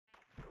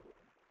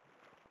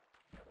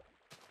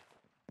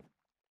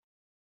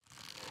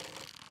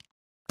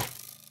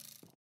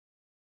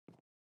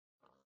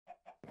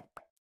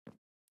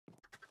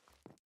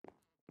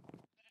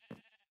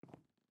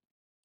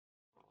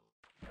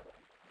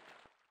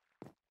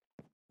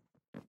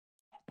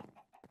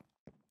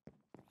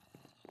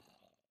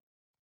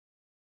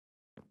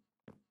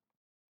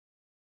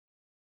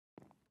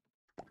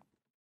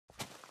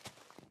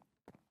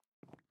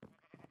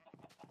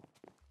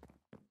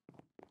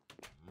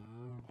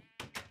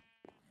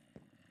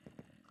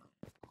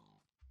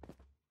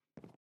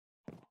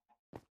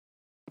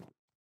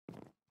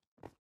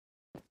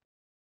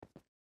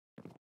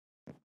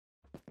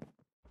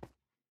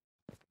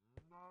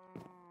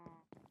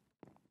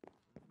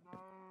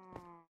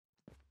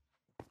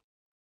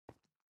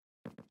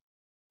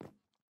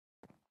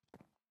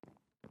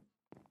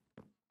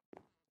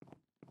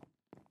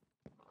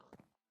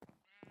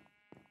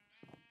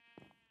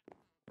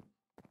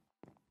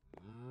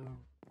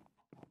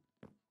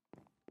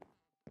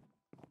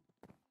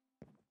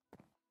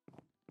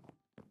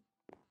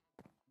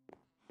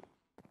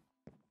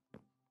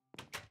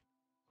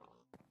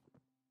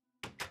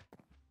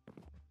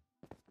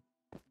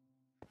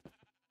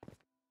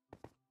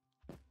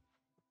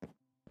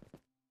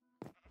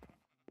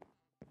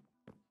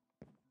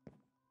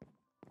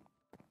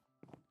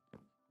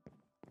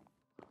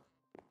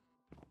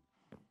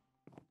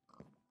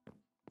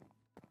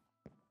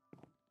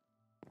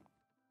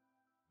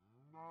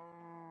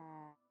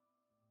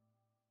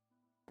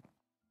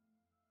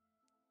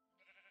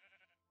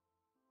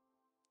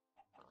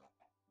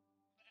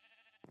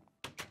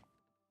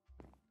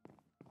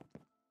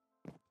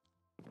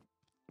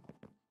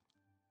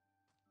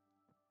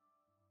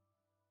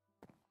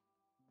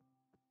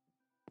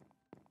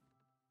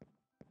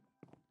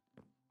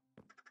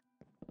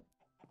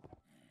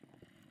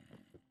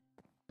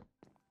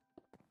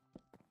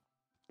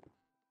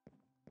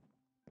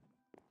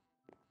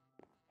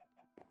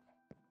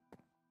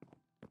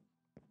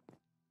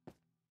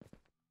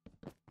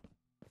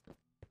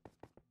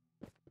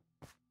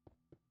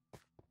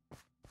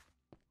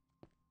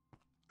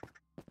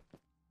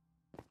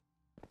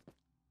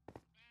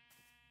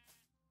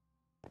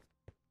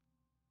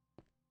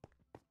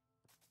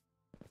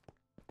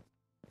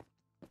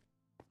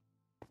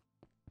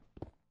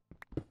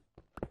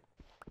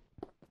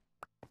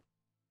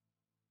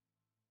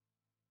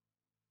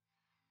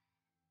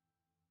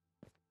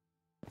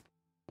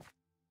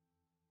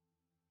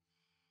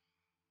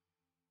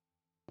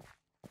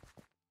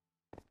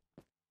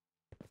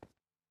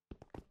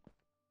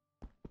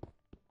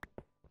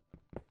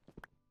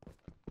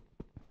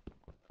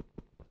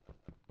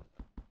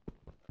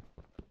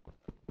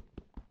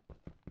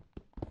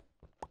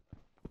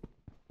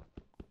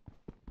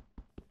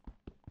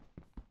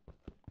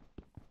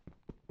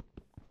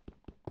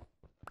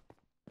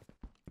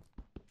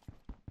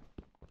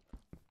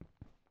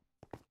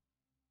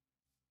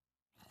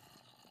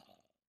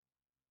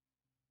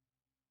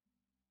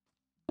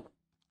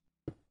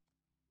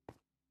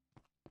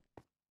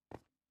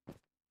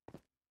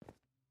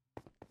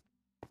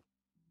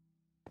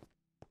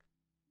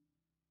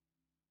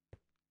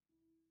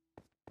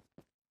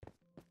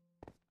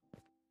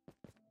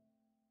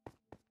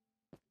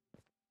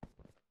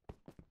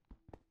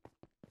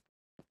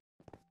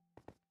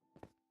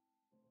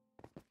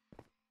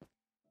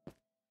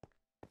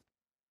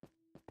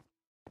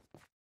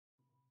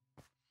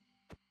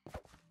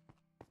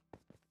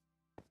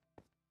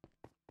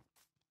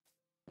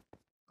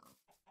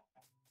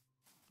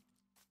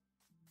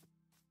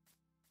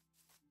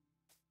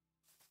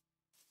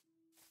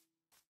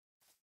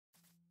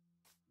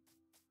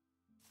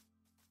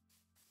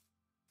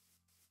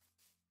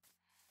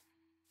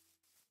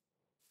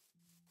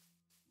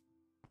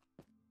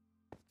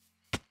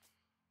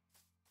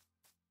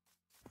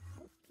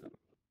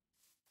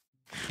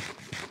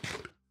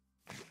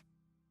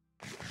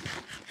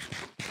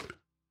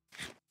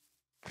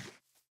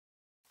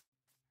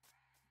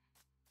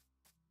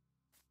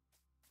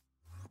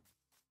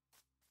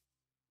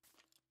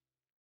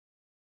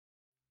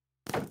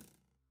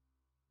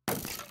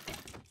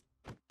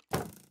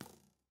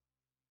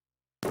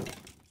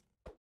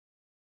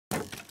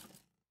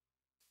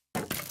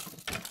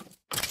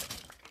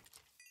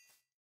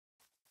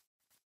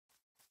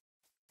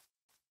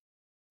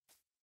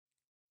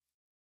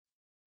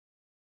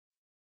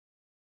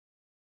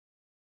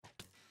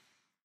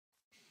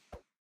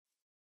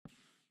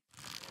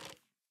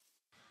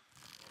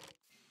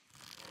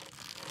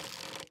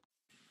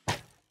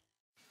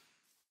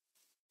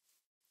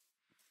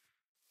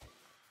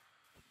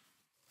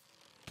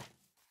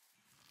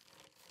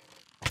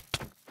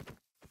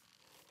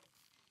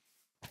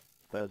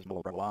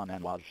Fezmul Barwan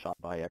was shot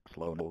by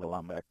ex-Lone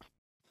Alum X.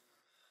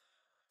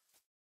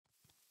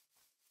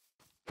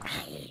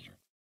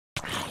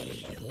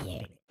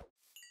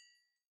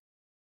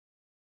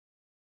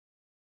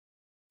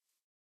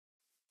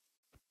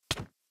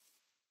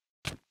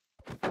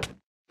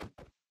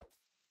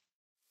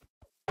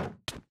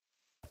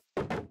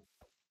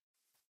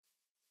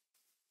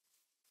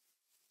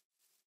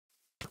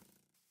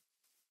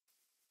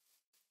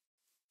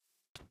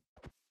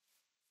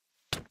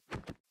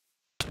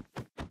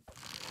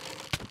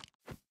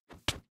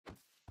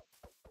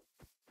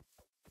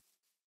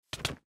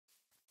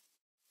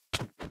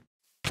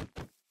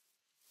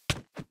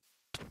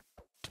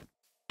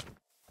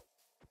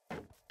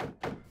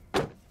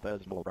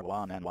 Fezmul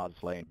Barwan was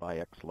slain by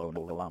ex-Lone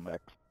Alum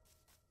X.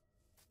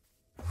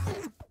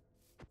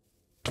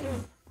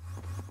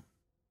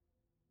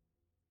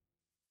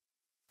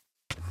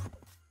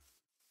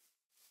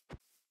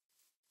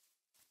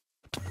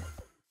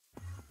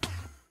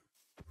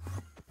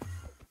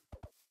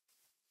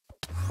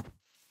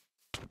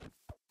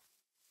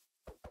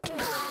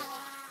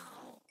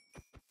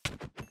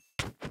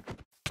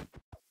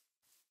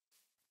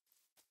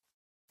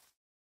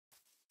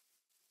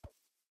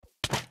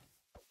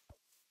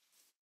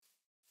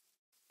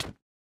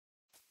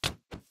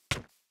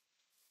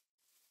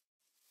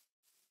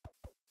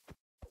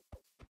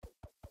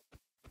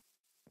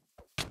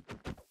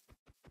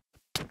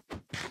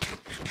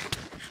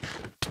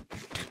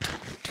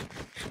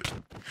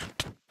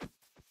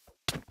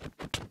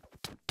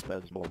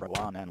 Fezmul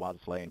Barwan was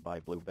slain by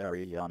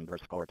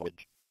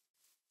Blueberry_Twitch.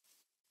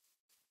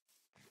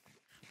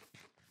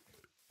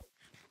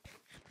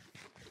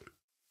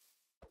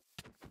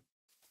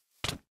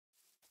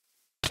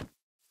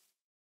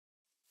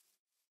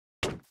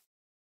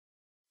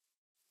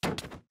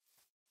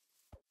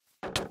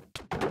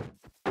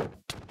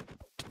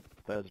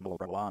 Fezmul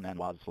Barwan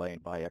was slain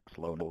by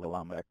ex-Lone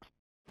Alum X.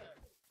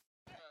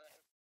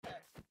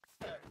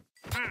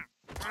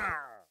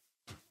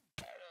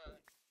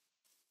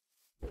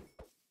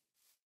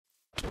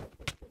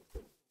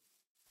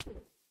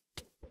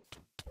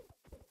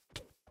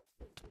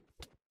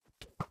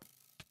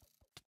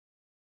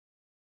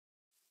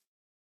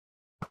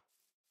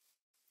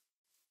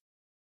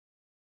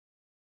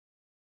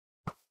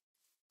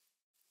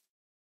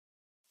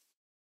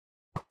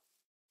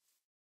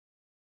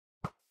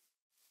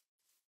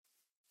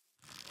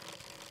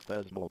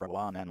 Fezmul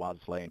Barwan was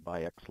slain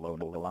by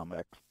ex-Lone Alum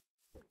X.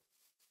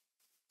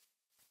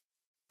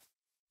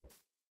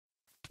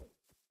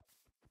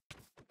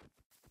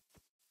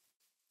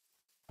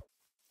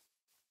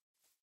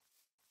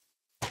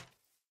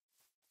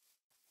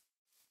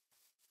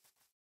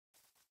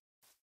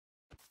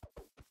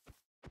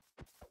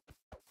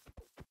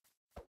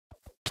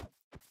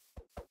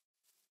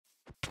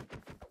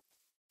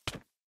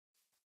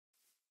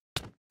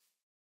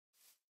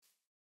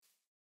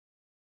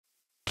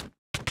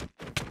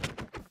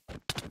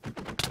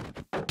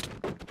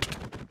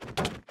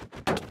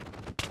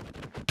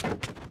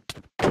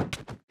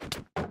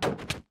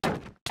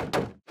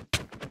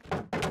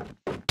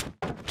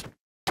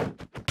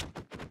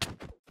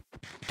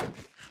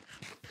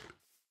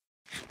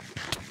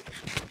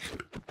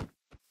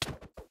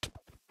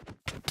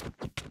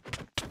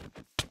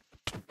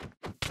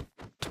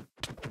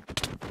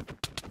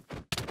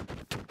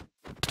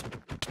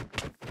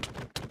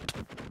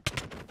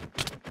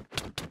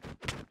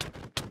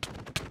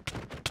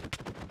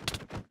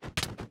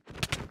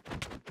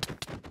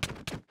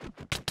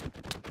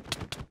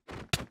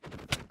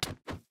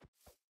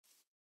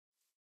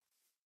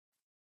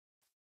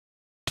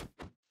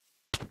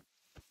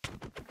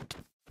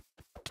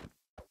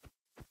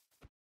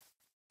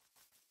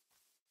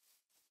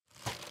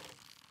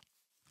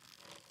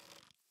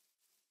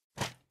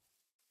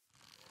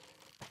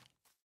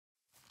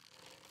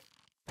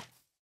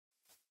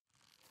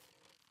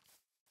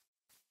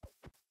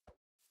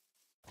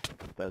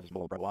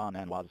 Fezmul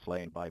Barwan was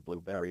slain by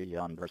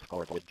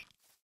Blueberry_Twitch.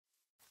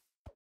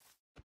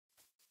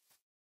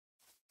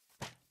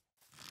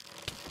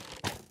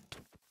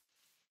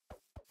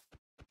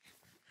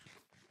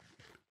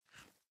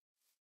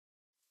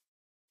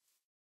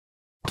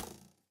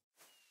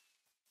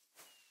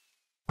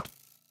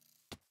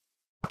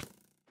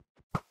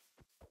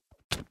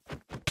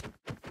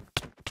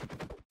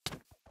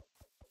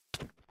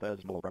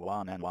 Fezmul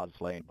Barwan was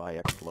slain by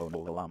ex-Lone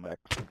Alum X.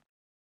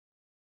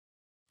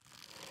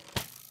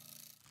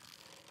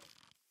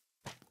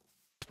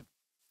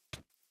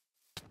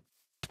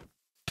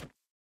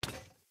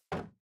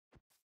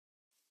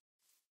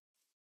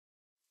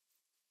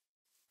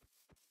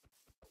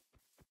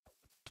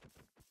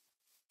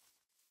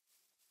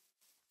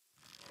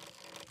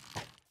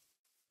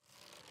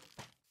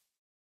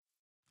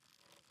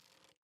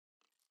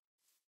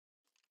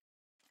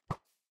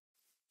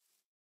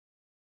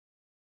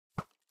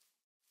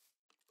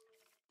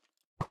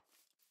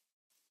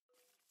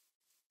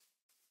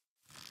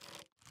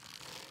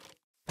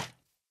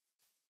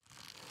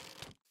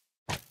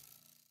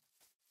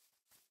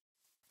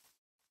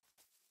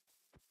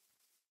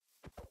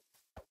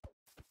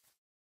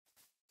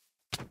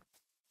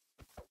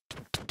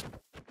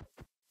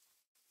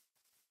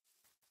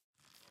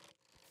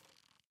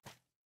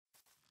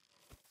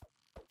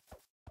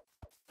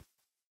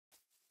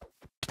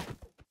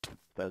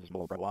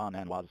 Fesmal Brawan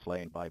and was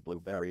slain by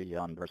Blueberry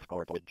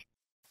underscore Twitch.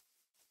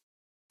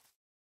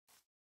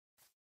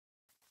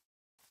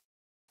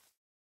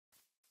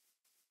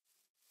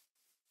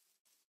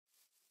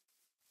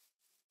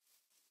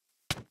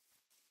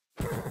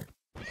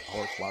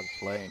 Horse was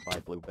slain by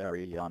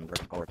Blueberry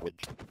underscore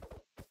Twitch.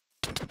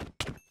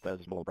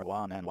 Fesmal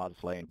Brawan and was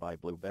slain by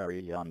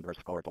Blueberry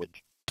underscore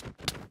Twitch.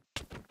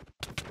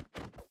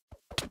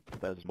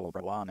 Fesmal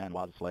Brawan and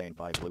was slain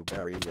by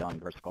Blueberry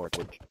underscore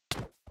Twitch.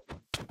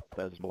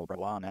 Fesmal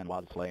Brawan and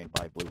was slain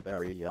by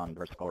Blueberry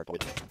underscore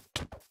Twitch.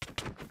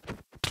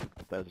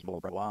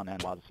 Fesmal Brawan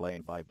and was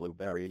slain by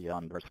Blueberry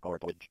underscore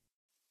Twitch.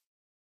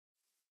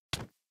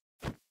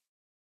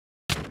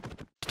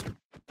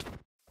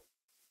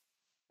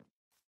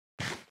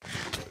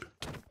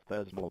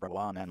 Fesmal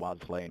Brawan and was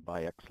slain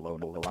by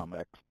X-Lone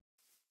X.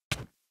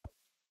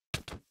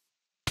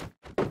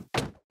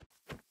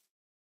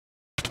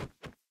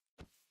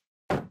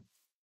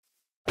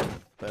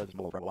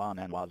 Fesmal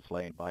Brawan and was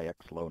slain by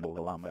X-Lone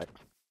X.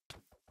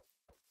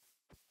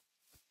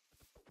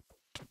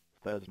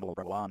 Fesmal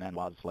Brawan and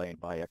was slain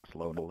by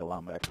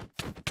X-Lone X.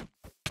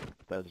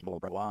 Fesmal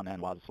Brawan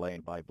and was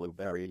slain by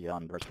Blueberry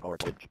underscore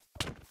Twitch.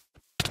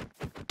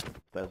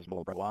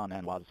 Fesmal Brawan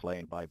and was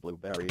slain by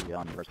Blueberry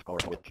underscore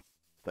Twitch.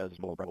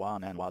 Fesmal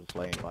Brawan and was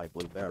slain by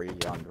Blueberry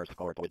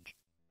underscore Twitch.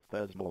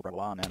 Fesmal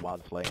Brawan and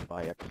was slain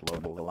by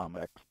X-Lone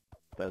X.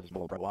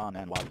 Fesmal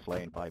Brawan and was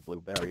slain by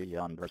Blueberry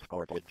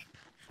underscore Twitch.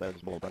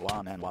 Fesmal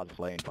Brawan and was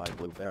slain by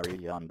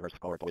Blueberry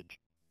underscore Twitch.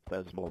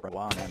 Fesmal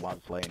Brawan and was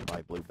slain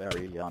by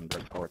Blueberry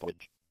underscore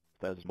Twitch.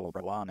 Fesmal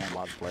Brawan and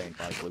was slain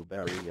by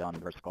Blueberry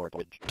underscore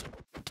Twitch.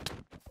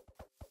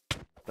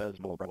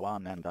 Fesmal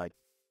Brawan and died.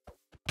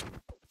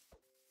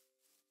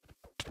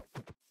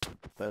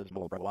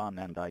 Fesmal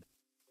Brawan and died.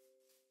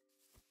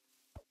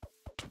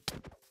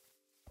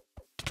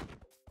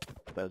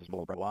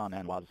 Fesmal Brawan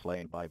and was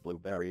slain by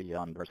Blueberry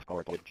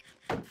underscore Twitch.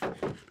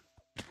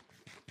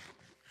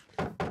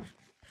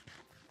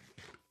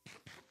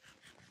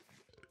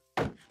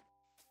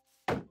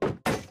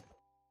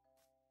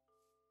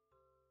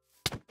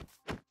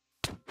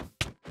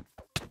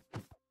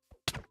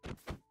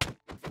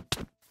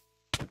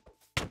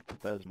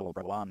 Fesmal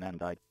Brawan and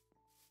died.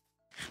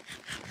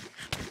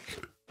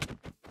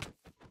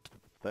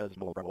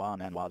 Fesmal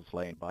Brawan and was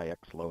slain by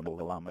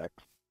X-Lone X.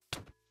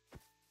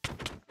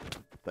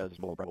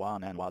 Fesmal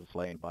Brawan and was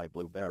slain by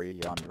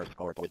Blueberry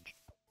underscore Twitch.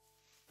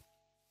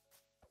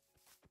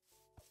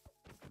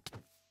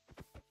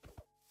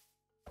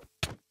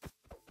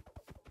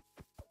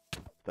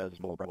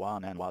 Fesmal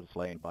Brawan and was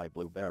slain by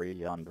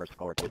Blueberry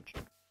underscore Twitch.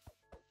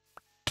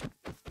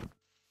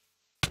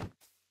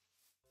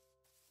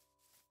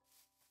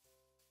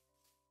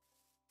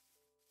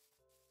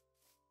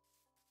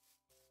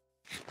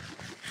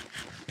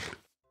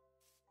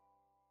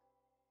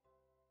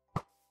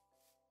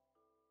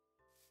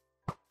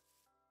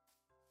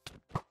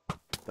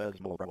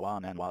 Fesmal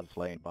Brawan and was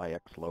slain by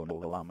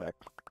X-Lone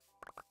X.